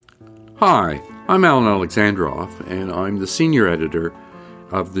Hi, I'm Alan Alexandrov, and I'm the senior editor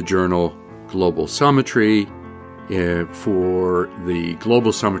of the journal Global Summitry for the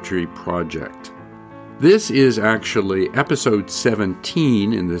Global Summitry Project. This is actually episode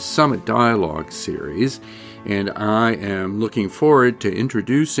 17 in the Summit Dialogue series, and I am looking forward to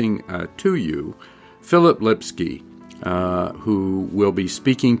introducing to you Philip Lipsky, who will be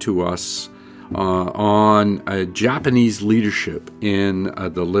speaking to us on Japanese leadership in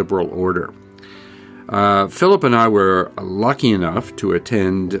the liberal order. Philip and I were lucky enough to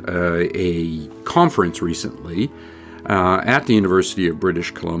attend a conference recently at the University of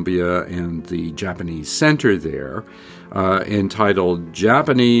British Columbia and the Japanese Center there, entitled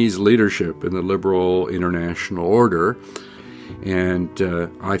Japanese Leadership in the Liberal International Order. And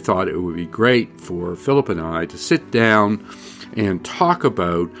I thought it would be great for Philip and I to sit down and talk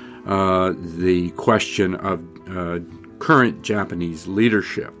about the question of current Japanese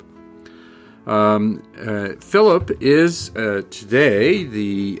leadership. Philip is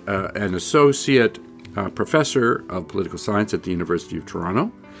today an associate professor of political science at the University of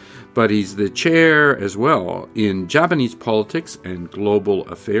Toronto, but he's the chair as well in Japanese politics and global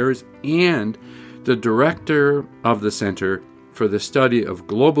affairs and the director of the Center for the Study of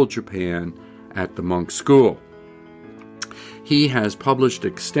Global Japan at the Munk School. He has published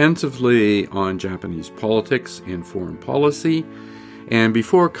extensively on Japanese politics and foreign policy, and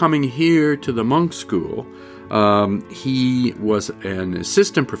before coming here to the Munk School, he was an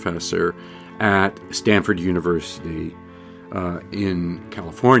assistant professor at Stanford University in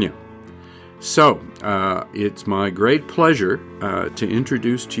California. So, it's my great pleasure to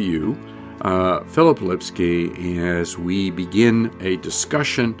introduce to you Philip Lipsky as we begin a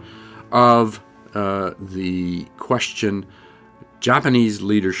discussion of the question Japanese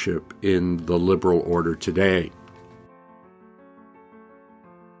leadership in the liberal order today.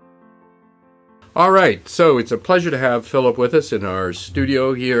 All right, so it's a pleasure to have Philip with us in our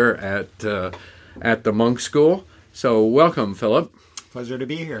studio here at the Munk School. So welcome, Philip. Pleasure to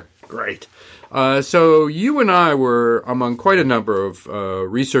be here. Great. So you and I were among quite a number of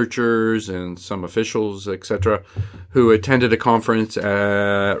researchers and some officials, etc., who attended a conference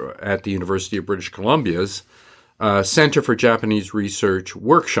at the University of British Columbia's Center for Japanese Research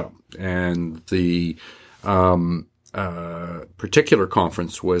workshop. And the particular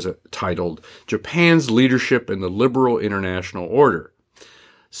conference was titled Japan's Leadership in the Liberal International Order.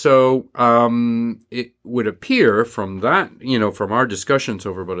 So it would appear from that, from our discussions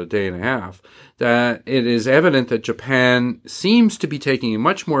over about a day and a half, that it is evident that Japan seems to be taking a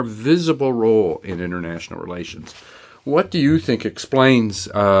much more visible role in international relations. What do you think explains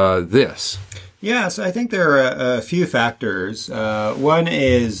this? Yeah, so I think there are a few factors. One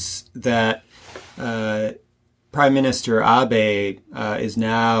is that Prime Minister Abe is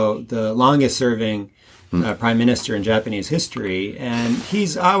now the longest-serving prime minister in Japanese history, and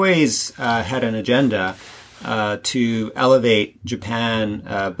he's always had an agenda to elevate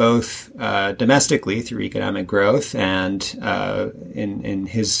Japan both domestically through economic growth and, in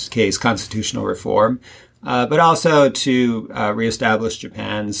his case, constitutional reform, but also to reestablish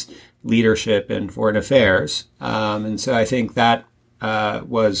Japan's leadership in foreign affairs. And so I think that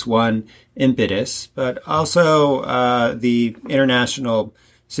was one impetus, but also the international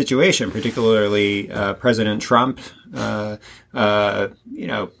situation, particularly President Trump,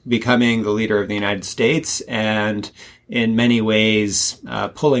 becoming the leader of the United States and in many ways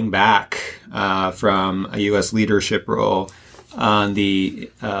pulling back from a U.S. leadership role on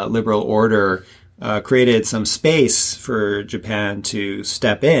the liberal order created some space for Japan to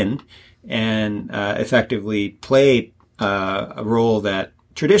step in and effectively play a role that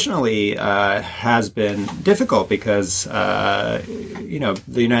traditionally has been difficult because,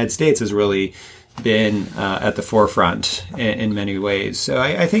 the United States has really been at the forefront in many ways. So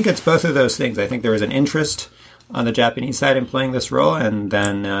I think it's both of those things. I think there was an interest on the Japanese side in playing this role, and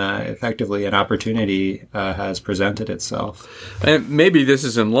then effectively an opportunity has presented itself. And maybe this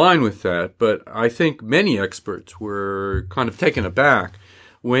is in line with that, but I think many experts were kind of taken aback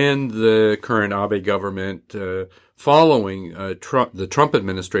when the current Abe government, following the Trump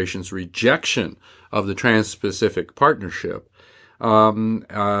administration's rejection of the Trans-Pacific Partnership,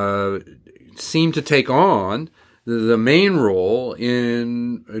 seemed to take on the main role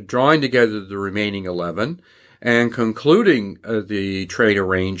in drawing together the remaining 11 and concluding the trade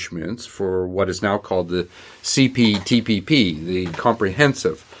arrangements for what is now called the CPTPP, the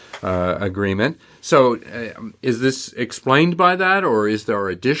Comprehensive Agreement. So is this explained by that, or is there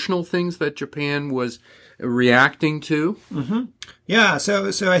additional things that Japan was reacting to? Mm-hmm. Yeah,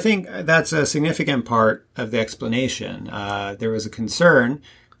 so I think that's a significant part of the explanation. There was a concern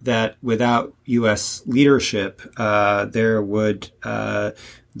that without U.S. leadership, there would the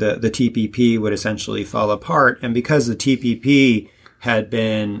TPP would essentially fall apart. And because the TPP had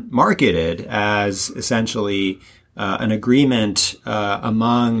been marketed as essentially an agreement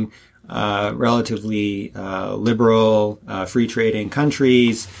among relatively liberal free trading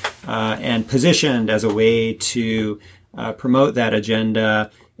countries and positioned as a way to promote that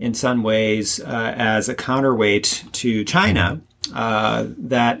agenda in some ways as a counterweight to China,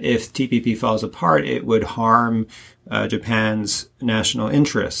 that if TPP falls apart, it would harm Japan's national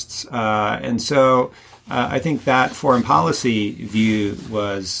interests. And so I think that foreign policy view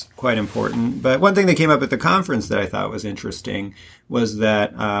was quite important. But one thing that came up at the conference that I thought was interesting was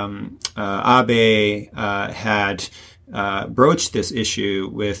that Abe had broached this issue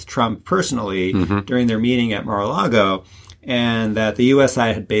with Trump personally during their meeting at Mar-a-Lago, and that the U.S.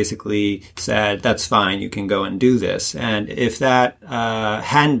 side had basically said, that's fine, you can go and do this. And if that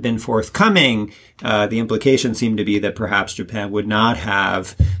hadn't been forthcoming, the implication seemed to be that perhaps Japan would not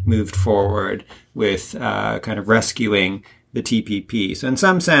have moved forward with kind of rescuing the TPP. So in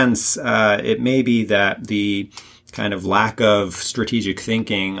some sense, it may be that the kind of lack of strategic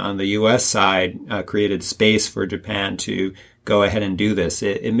thinking on the U.S. side created space for Japan to go ahead and do this.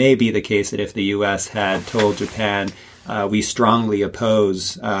 It may be the case that if the U.S. had told Japan, we strongly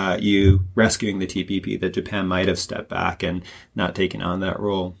oppose you rescuing the TPP, that Japan might have stepped back and not taken on that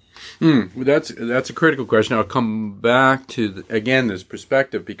role. That's a critical question. I'll come back to, again, this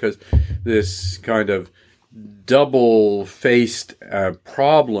perspective, because this kind of double-faced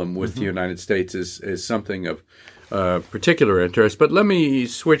problem with the United States is something of particular interest. But let me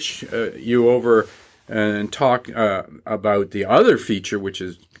switch you over and talk about the other feature, which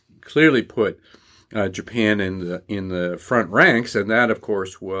is clearly put Japan in the front ranks, and that, of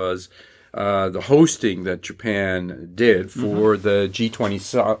course, was the hosting that Japan did for the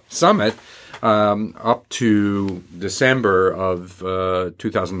G20 summit up to December of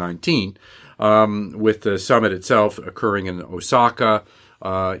 2019, with the summit itself occurring in Osaka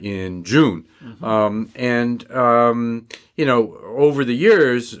in June. Over the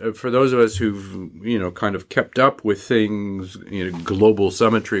years, for those of us who've, kind of kept up with things, global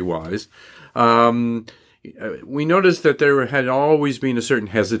summitry-wise, we noticed that there had always been a certain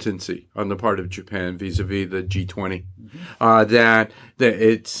hesitancy on the part of Japan vis-a-vis the G20. That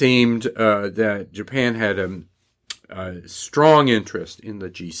it seemed that Japan had a strong interest in the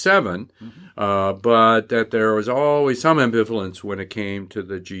G7, but that there was always some ambivalence when it came to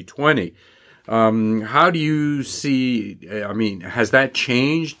the G20. How do you see, has that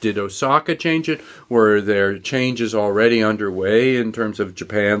changed? Did Osaka change it? Were there changes already underway in terms of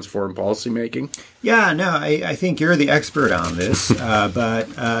Japan's foreign policy making? Yeah, no, I think you're the expert on this. But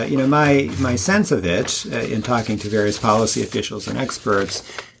my sense of it, in talking to various policy officials and experts,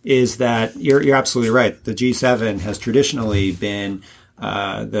 is that you're absolutely right. The G7 has traditionally been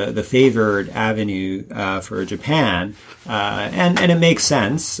the favored avenue for Japan, and it makes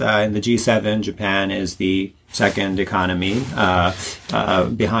sense. In the G7, Japan is the second economy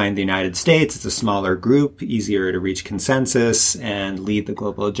behind the United States. It's a smaller group, easier to reach consensus and lead the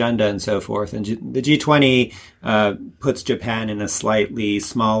global agenda and so forth. And the G20 puts Japan in a slightly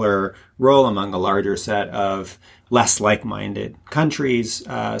smaller role among a larger set of less like-minded countries.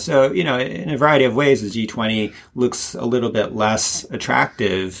 So, in a variety of ways, the G20 looks a little bit less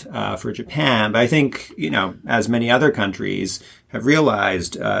attractive for Japan. But I think, as many other countries have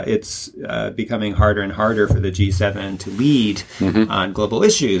realized, it's becoming harder and harder for the G7 to lead on global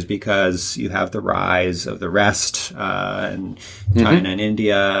issues, because you have the rise of the rest, and China and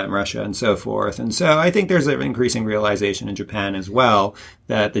India and Russia and so forth. And so I think there's an increasing realization in Japan as well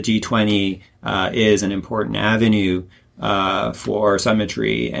that the G20 is an important avenue for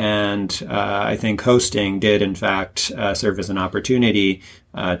summitry. And I think hosting did, in fact, serve as an opportunity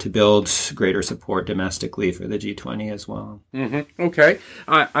to build greater support domestically for the G20 as well. Okay.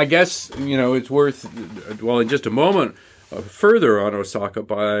 I guess, it's worth dwelling just a moment further on Osaka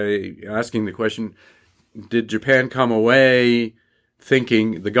by asking the question, did Japan come away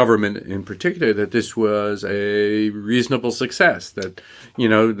thinking, the government in particular, that this was a reasonable success, that,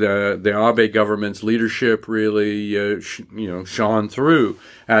 the Abe government's leadership really, shone through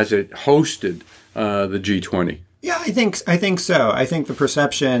as it hosted the G20? Yeah, I think so. I think the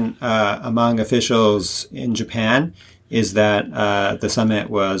perception among officials in Japan is that the summit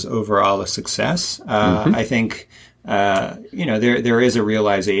was overall a success. I think, there is a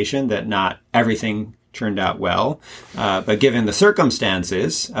realization that not everything turned out well. But given the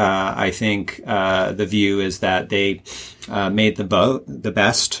circumstances, I think the view is that they made the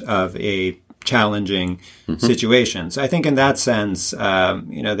best of a challenging situations. I think in that sense,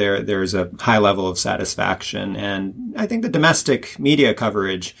 there's a high level of satisfaction. And I think the domestic media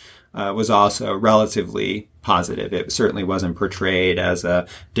coverage was also relatively positive. It certainly wasn't portrayed as a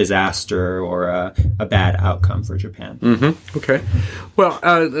disaster or a bad outcome for Japan. Mm-hmm. Okay. Well,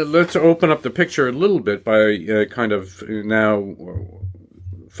 let's open up the picture a little bit by kind of now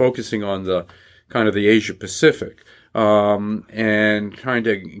focusing on the kind of the Asia Pacific and trying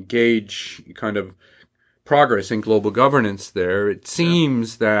to gauge kind of progress in global governance there. It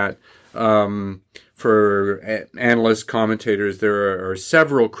seems that for analysts, commentators, there are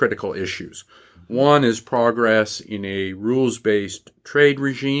several critical issues. One is progress in a rules-based trade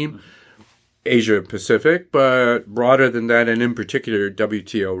regime, Asia Pacific, but broader than that, and in particular,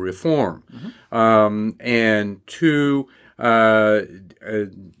 WTO reform. And two, a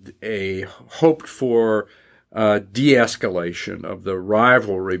hoped for de-escalation of the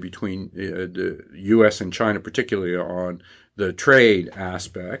rivalry between the U.S. and China, particularly on the trade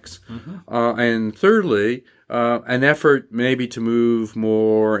aspects. And thirdly, an effort maybe to move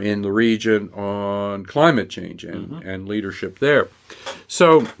more in the region on climate change and leadership there.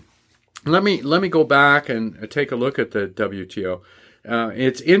 So let me go back and take a look at the WTO.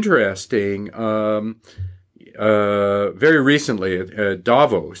 It's interesting. Very recently at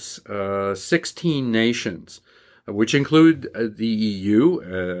Davos, 16 nations, which include the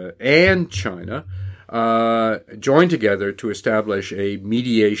EU and China, joined together to establish a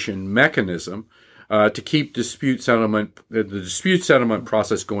mediation mechanism to keep the dispute settlement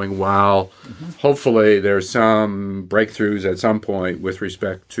process going while hopefully there's some breakthroughs at some point with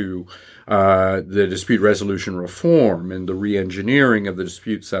respect to the dispute resolution reform and the re-engineering of the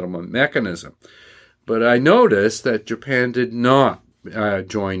dispute settlement mechanism. But I noticed that Japan did not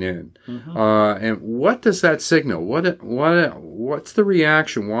join in. And what does that signal? What's the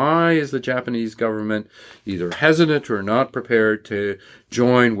reaction? Why is the Japanese government either hesitant or not prepared to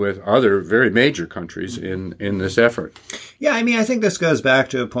join with other very major countries in this effort? Yeah, I mean, I think this goes back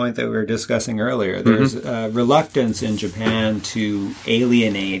to a point that we were discussing earlier. There's reluctance in Japan to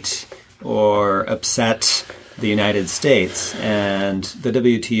alienate or upset the United States, and the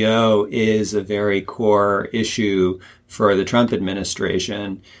WTO is a very core issue for the Trump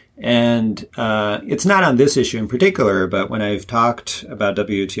administration. And it's not on this issue in particular, but when I've talked about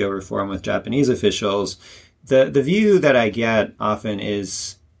WTO reform with Japanese officials, the view that I get often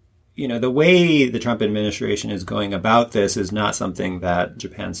is, the way the Trump administration is going about this is not something that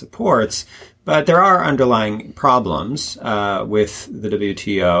Japan supports, but there are underlying problems with the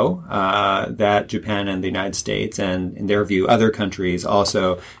WTO that Japan and the United States, and in their view, other countries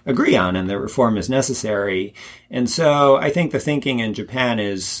also agree on, and the reform is necessary. And so I think the thinking in Japan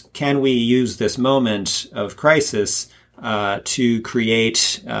is, can we use this moment of crisis to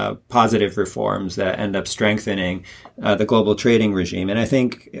create positive reforms that end up strengthening the global trading regime? And I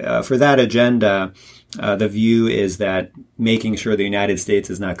think for that agenda, the view is that making sure the United States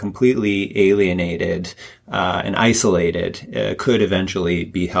is not completely alienated and isolated could eventually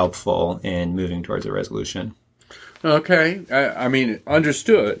be helpful in moving towards a resolution. Okay, I mean,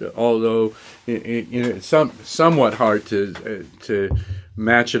 understood. Although it's somewhat hard to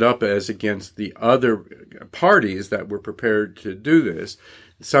match it up as against the other parties that were prepared to do this.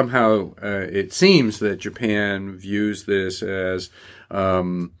 Somehow, it seems that Japan views this as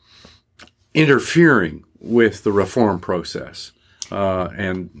interfering with the reform process,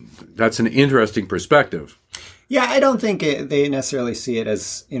 and that's an interesting perspective. Yeah, I don't think they necessarily see it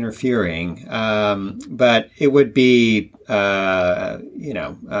as interfering, but it would be,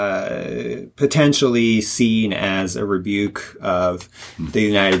 potentially seen as a rebuke of the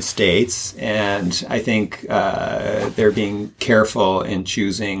United States. And I think they're being careful in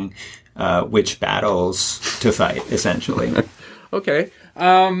choosing which battles to fight, essentially. Okay.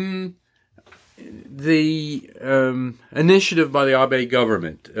 The initiative by the Abe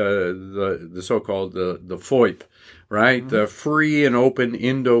government, the so-called the FOIP, right? The Free and Open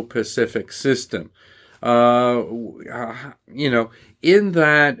Indo-Pacific System. In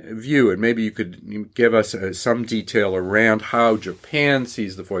that view, and maybe you could give us some detail around how Japan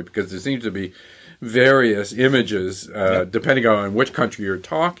sees the FOIP, because there seems to be various images, depending on which country you're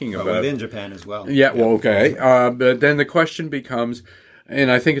talking about. Within Japan as well. Yeah, well, okay. But then the question becomes, and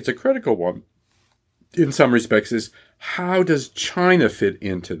I think it's a critical one, in some respects, is how does China fit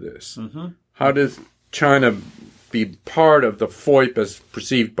into this? How does China be part of the FOIP as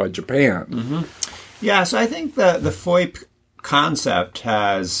perceived by Japan? Yeah, so I think the FOIP concept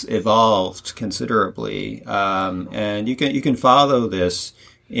has evolved considerably, and you can follow this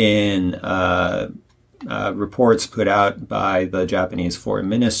in reports put out by the Japanese Foreign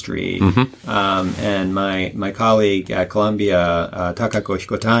Ministry. And my colleague at Columbia, Takako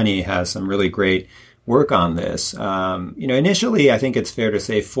Hikotani, has some really great work on this. Initially, I think it's fair to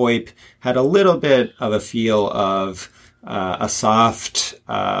say FOIP had a little bit of a feel of a soft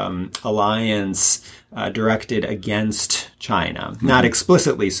alliance directed against China. Not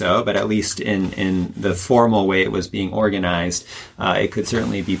explicitly so, but at least in the formal way it was being organized, it could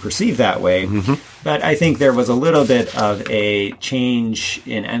certainly be perceived that way. But I think there was a little bit of a change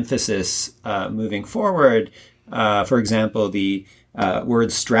in emphasis moving forward. For example, the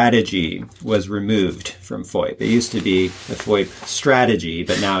word strategy was removed from FOIP. It used to be the FOIP strategy,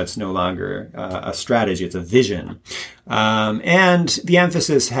 but now it's no longer a strategy, it's a vision. And the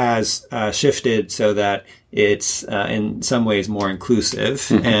emphasis has shifted so that it's in some ways more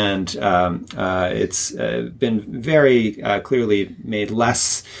inclusive, and it's been very clearly made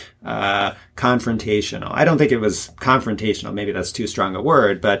less confrontational. I don't think it was confrontational, maybe that's too strong a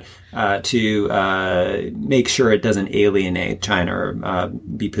word, but to make sure it doesn't alienate China or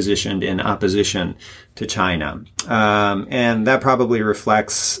be positioned in opposition to China. And that probably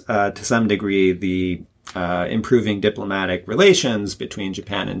reflects to some degree the improving diplomatic relations between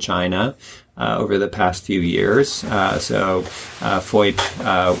Japan and China over the past few years. So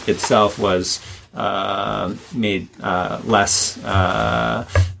FOIP itself was made less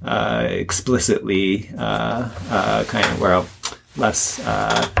explicitly less,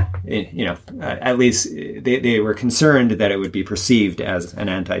 at least they were concerned that it would be perceived as an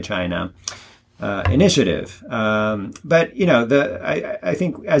anti-China initiative. But, I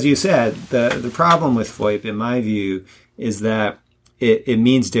think, as you said, the problem with FOIP, in my view, is that it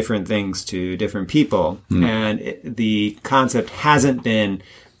means different things to different people. And the concept hasn't been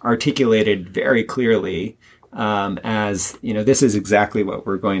articulated very clearly as, this is exactly what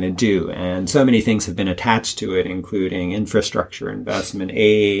we're going to do. And so many things have been attached to it, including infrastructure investment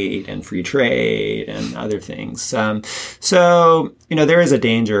aid and free trade and other things. So, there is a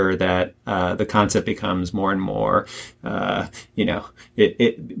danger that the concept becomes more and more, by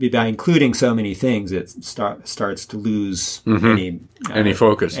including so many things, it starts to lose any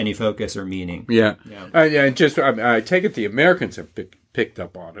focus or meaning. Yeah. I take it the Americans have picked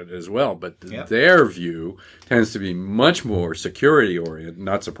up on it as well, but their view tends to be much more security-oriented,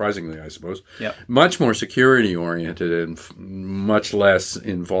 not surprisingly, I suppose, much more security-oriented and much less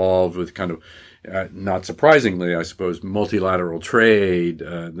involved with kind of, not surprisingly, I suppose, multilateral trade,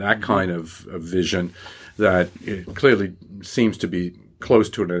 that kind of vision that it clearly seems to be close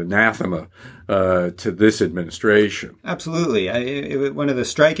to an anathema to this administration. Absolutely. One of the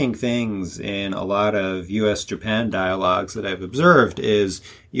striking things in a lot of U.S.-Japan dialogues that I've observed is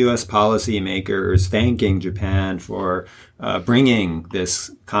U.S. policymakers thanking Japan for bringing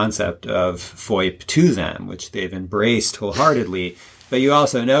this concept of FOIP to them, which they've embraced wholeheartedly. But you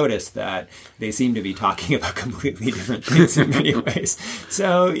also notice that they seem to be talking about completely different things in many ways.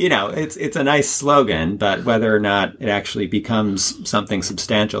 So, it's a nice slogan, but whether or not it actually becomes something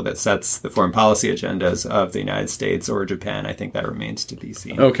substantial that sets the foreign policy agendas of the United States or Japan, I think that remains to be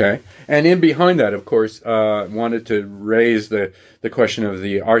seen. Okay. And in behind that, of course, wanted to raise the question of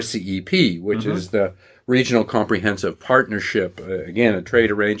the RCEP, which is the Regional Comprehensive Partnership, again, a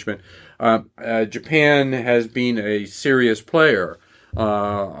trade arrangement. Japan has been a serious player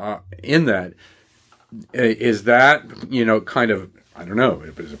in that. Is that, kind of, I don't know,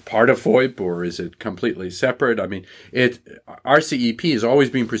 is it part of FOIP or is it completely separate? I mean, RCEP has always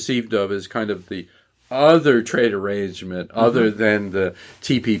been perceived of as kind of the other trade arrangement other than the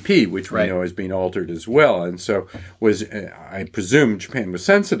TPP, which we know has been altered as well. And so I presume Japan was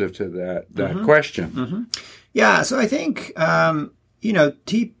sensitive to that question. Yeah, so I think, TPP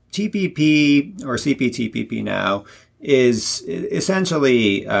or CPTPP now is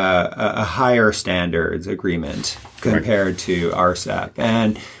essentially a higher standards agreement compared to RCEP.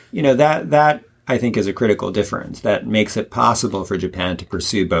 And, that I think is a critical difference that makes it possible for Japan to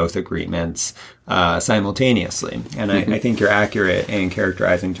pursue both agreements simultaneously. And I think you're accurate in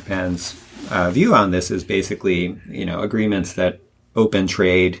characterizing Japan's view on this as basically, agreements that open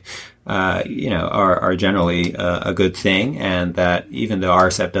trade, are generally a good thing, and that even though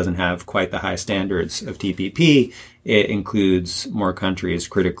RCEP doesn't have quite the high standards of TPP, it includes more countries,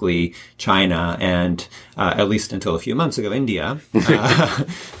 critically China and, at least until a few months ago, India.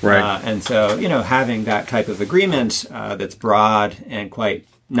 And so, having that type of agreement that's broad and quite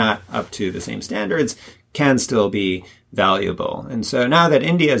not up to the same standards can still be valuable. And so now that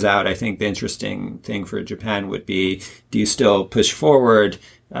India is out, I think the interesting thing for Japan would be, do you still push forward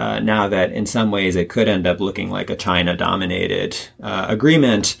now that in some ways it could end up looking like a China-dominated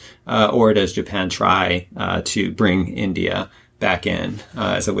agreement, or does Japan try to bring India back in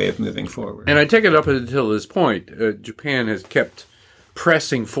as a way of moving forward? And I take it up until this point, Japan has kept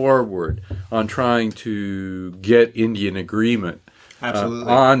pressing forward on trying to get Indian agreement.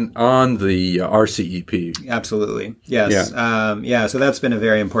 Absolutely. On the RCEP. Absolutely. Yes. So that's been a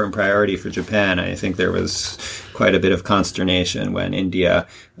very important priority for Japan. I think there was quite a bit of consternation when India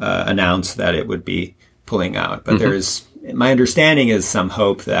announced that it would be pulling out. But there's, my understanding is some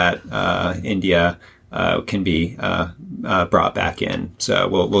hope that India can be brought back in. So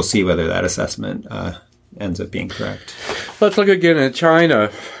we'll see whether that assessment ends up being correct. Let's look again at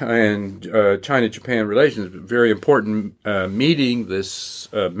China and China-Japan relations. Very important meeting this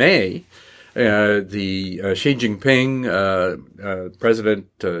May. The Xi Jinping,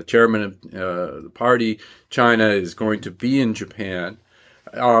 president, chairman of the party, China, is going to be in Japan.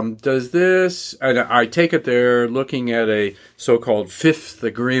 Does this, and I take it they're looking at a so-called fifth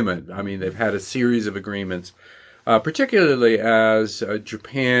agreement. I mean, they've had a series of agreements, particularly as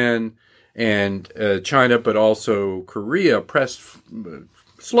Japan and China, but also Korea, pressed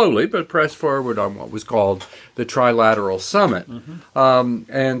slowly, but pressed forward on what was called the Trilateral Summit.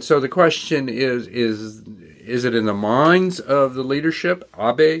 And so the question is it in the minds of the leadership,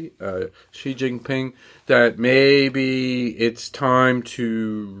 Abe, Xi Jinping, that maybe it's time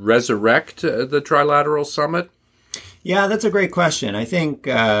to resurrect the Trilateral Summit? Yeah, that's a great question. I think,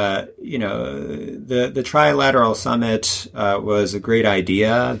 the Trilateral Summit was a great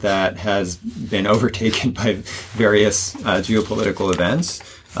idea that has been overtaken by various geopolitical events.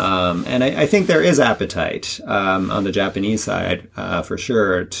 And I think there is appetite on the Japanese side, for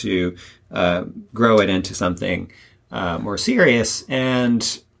sure, to grow it into something more serious.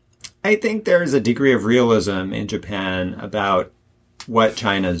 And I think there's a degree of realism in Japan about what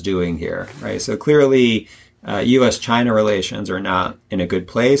China is doing here, right? So clearly, U.S.-China relations are not in a good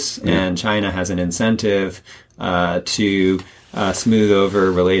place, and China has an incentive to smooth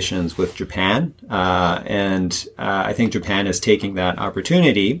over relations with Japan. And I think Japan is taking that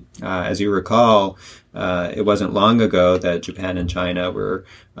opportunity. As you recall, it wasn't long ago that Japan and China were,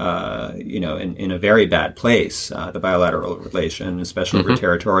 in a very bad place. The bilateral relation, especially over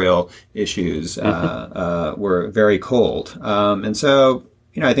territorial issues, were very cold. And so,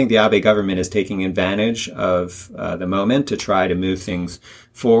 I think the Abe government is taking advantage of the moment to try to move things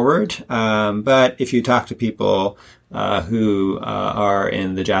forward. But if you talk to people who are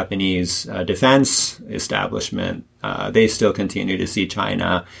in the Japanese defense establishment, they still continue to see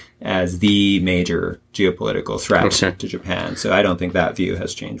China as the major geopolitical threat to Japan. So I don't think that view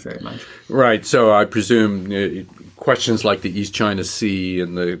has changed very much. Right. So I presume questions like the East China Sea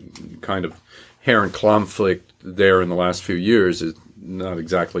and the kind of inherent conflict there in the last few years is not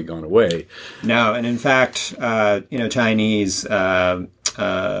exactly gone away. No, and in fact, Chinese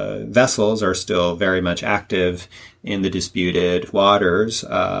vessels are still very much active in the disputed waters,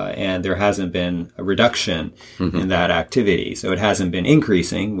 and there hasn't been a reduction in that activity. So it hasn't been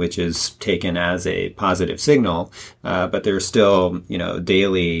increasing, which is taken as a positive signal, but there's still,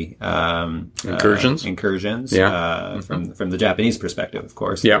 daily incursions from the Japanese perspective, of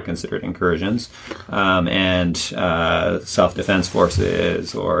course. They're considered incursions, and self-defense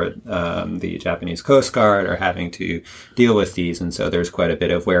forces or the Japanese Coast Guard are having to deal with these, and so there's quite a bit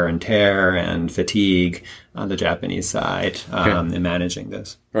of wear and tear and fatigue on the Japanese side in managing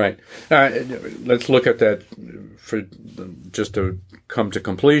this. Right. Let's look at that for just to come to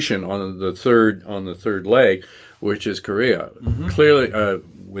completion on the third leg, which is Korea. Clearly,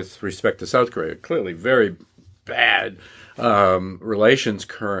 with respect to South Korea, clearly very bad relations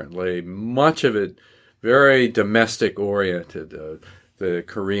currently. Much of it very domestic oriented. The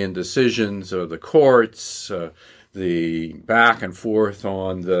Korean decisions of the courts, the back and forth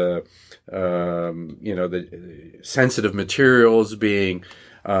on the the sensitive materials being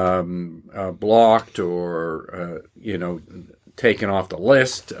blocked or taken off the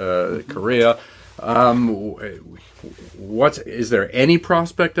list. Korea. Is there any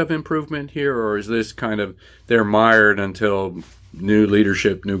prospect of improvement here, or is this kind of they're mired until new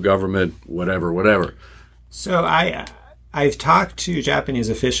leadership, new government, whatever? So I've talked to Japanese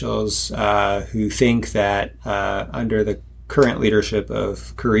officials who think that under the current leadership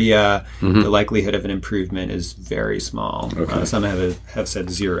of Korea, the likelihood of an improvement is very small. Some have said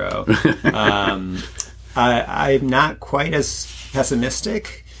zero. I'm not quite as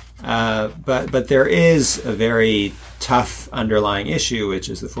pessimistic, but there is a very tough underlying issue, which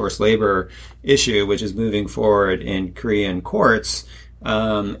is the forced labor issue, which is moving forward in Korean courts.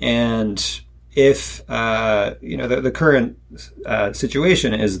 And if the current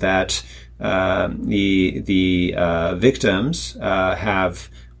situation is that the victims have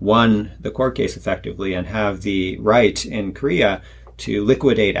won the court case effectively and have the right in Korea to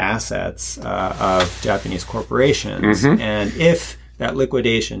liquidate assets of Japanese corporations. Mm-hmm. And if that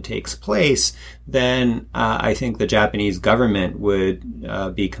liquidation takes place, then I think the Japanese government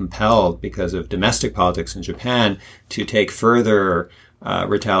would be compelled, because of domestic politics in Japan, to take further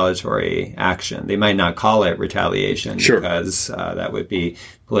retaliatory action. They might not call it retaliation, sure, because that would be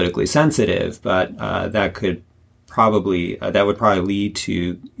politically sensitive, but that would probably lead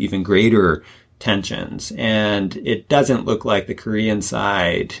to even greater tensions. And it doesn't look like the Korean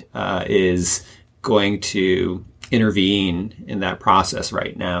side is going to intervene in that process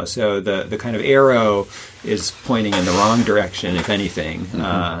right now. So the kind of arrow is pointing in the wrong direction, if anything.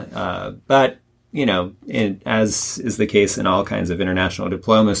 Mm-hmm. But as is the case in all kinds of international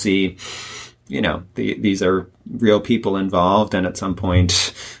diplomacy, these are real people involved, and at some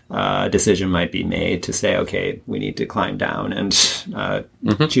point, a decision might be made to say, okay, we need to climb down and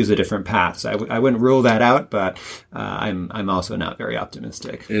choose a different path. So I wouldn't rule that out, but I'm also not very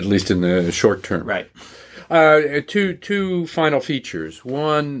optimistic, at least in the short term. Right. Two final features.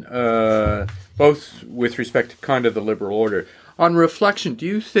 One, both with respect to kind of the liberal order. On reflection, do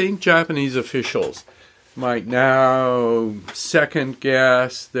you think Japanese officials might now second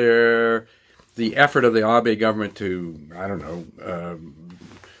guess the effort of the Abe government to,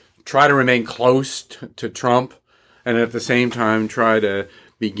 try to remain close to Trump, and at the same time try to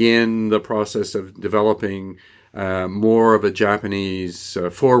begin the process of developing more of a Japanese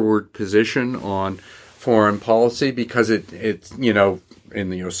forward position on foreign policy? Because it's in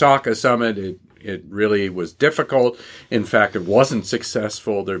the Osaka summit, it really was difficult. In fact, it wasn't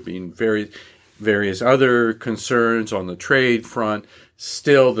successful. There have been various other concerns on the trade front.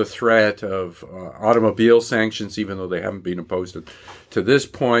 Still, the threat of automobile sanctions, even though they haven't been imposed to this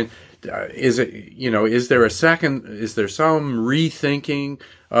point, is there some rethinking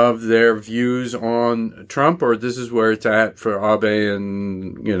of their views on Trump, or this is where it's at for Abe,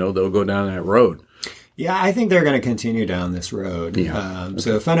 and they'll go down that road? Yeah, I think they're going to continue down this road. Yeah. Okay.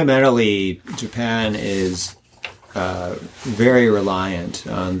 So fundamentally, Japan is very reliant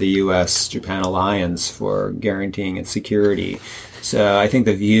on the U.S.-Japan alliance for guaranteeing its security. So I think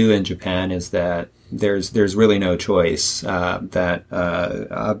the view in Japan is that there's really no choice, and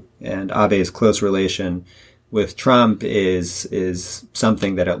Abe's close relation with Trump is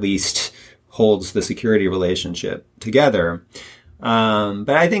something that at least holds the security relationship together. But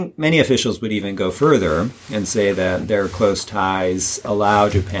I think many officials would even go further and say that their close ties allow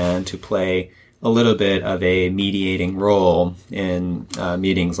Japan to play a little bit of a mediating role in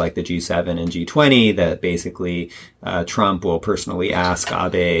meetings like the G7 and G20, that basically Trump will personally ask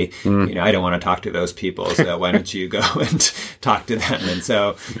Abe, I don't want to talk to those people, so why don't you go and talk to them? And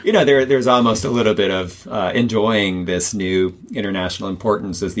so, there's almost a little bit of enjoying this new international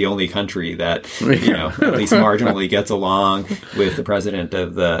importance as the only country that, at least marginally gets along with the president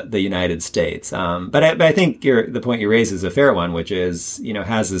of the United States. But I think the point you raise is a fair one, which is,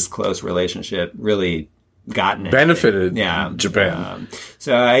 has this close relationship really benefited Japan?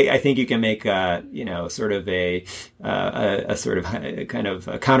 So I think you can make sort of a kind of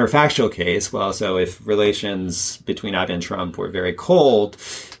a counterfactual case. Well, so if relations between Abe and Trump were very cold,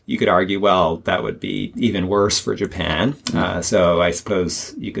 you could argue, well, that would be even worse for Japan. So I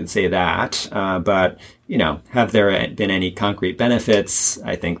suppose you could say that. But have there been any concrete benefits?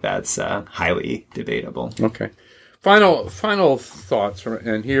 I think that's highly debatable. Okay. Final thoughts,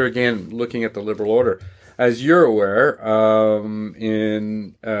 and here again, looking at the liberal order. As you're aware,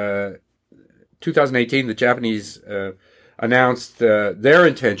 in 2018, the Japanese announced their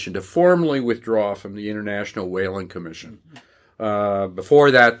intention to formally withdraw from the International Whaling Commission. Before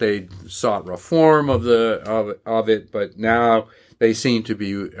that, they sought reform of it, but now they seem to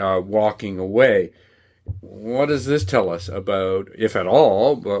be walking away. What does this tell us about, if at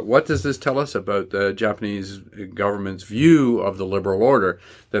all, but what does this tell us about the Japanese government's view of the liberal order,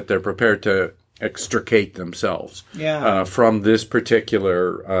 that they're prepared to extricate themselves from this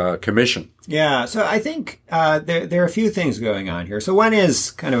particular commission? Yeah, so I think there are a few things going on here. So one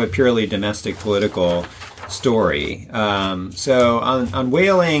is kind of a purely domestic political story. So on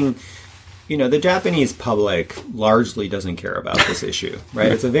whaling, the Japanese public largely doesn't care about this issue,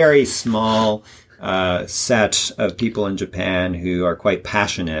 right? It's a very small set of people in Japan who are quite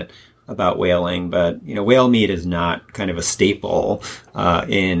passionate about whaling, but whale meat is not kind of a staple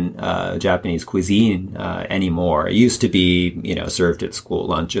in Japanese cuisine anymore. It used to be, served at school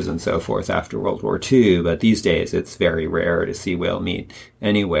lunches and so forth after World War II, but these days it's very rare to see whale meat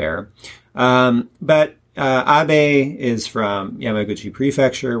anywhere. But Abe is from Yamaguchi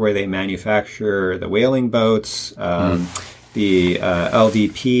Prefecture, where they manufacture the whaling boats. The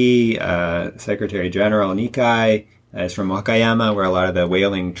LDP, Secretary General Nikai, is from Wakayama, where a lot of the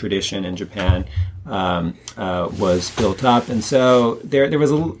whaling tradition in Japan was built up. And so there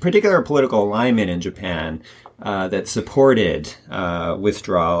was a particular political alignment in Japan that supported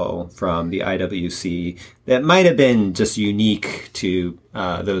withdrawal from the IWC that might have been just unique to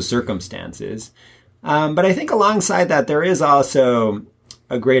those circumstances. But I think alongside that, there is also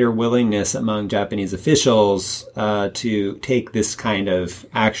a greater willingness among Japanese officials to take this kind of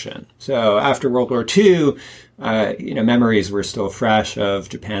action. So after World War II, memories were still fresh of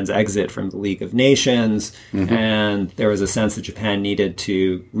Japan's exit from the League of Nations, and there was a sense that Japan needed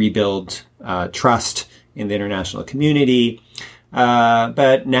to rebuild trust in the international community.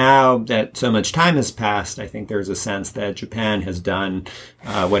 But now that so much time has passed, I think there's a sense that Japan has done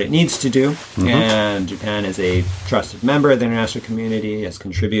what it needs to do. And Japan is a trusted member of the international community, has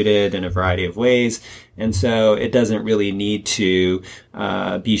contributed in a variety of ways. And so it doesn't really need to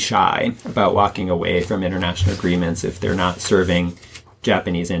be shy about walking away from international agreements if they're not serving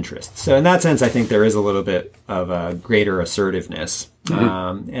Japanese interests. So in that sense, I think there is a little bit of a greater assertiveness.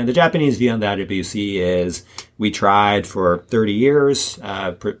 And the Japanese view on the IWC is we tried for 30 years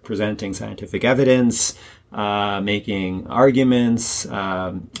presenting scientific evidence, making arguments,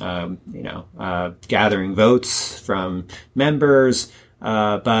 gathering votes from members.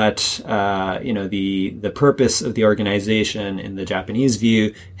 But the purpose of the organization in the Japanese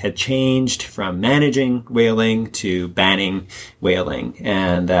view had changed from managing whaling to banning whaling,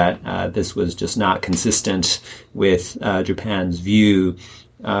 and that this was just not consistent with Japan's view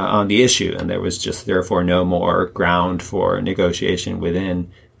on the issue, and there was just therefore no more ground for negotiation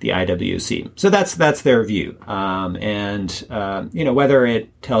within the IWC. So that's their view, whether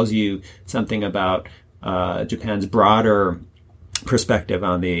it tells you something about Japan's broader perspective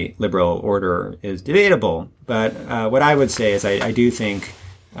on the liberal order is debatable, but what I would say is I do think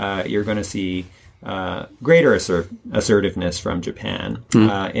you're going to see greater assertiveness from Japan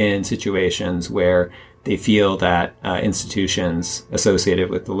in situations where they feel that institutions associated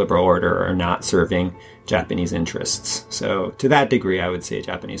with the liberal order are not serving Japanese interests. So to that degree, I would say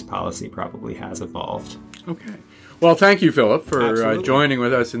Japanese policy probably has evolved. Okay. Well, thank you, Philip, for joining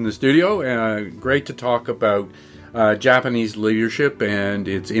with us in the studio. Great to talk about Japanese leadership and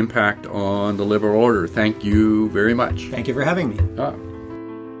its impact on the liberal order. Thank you very much. Thank you for having me.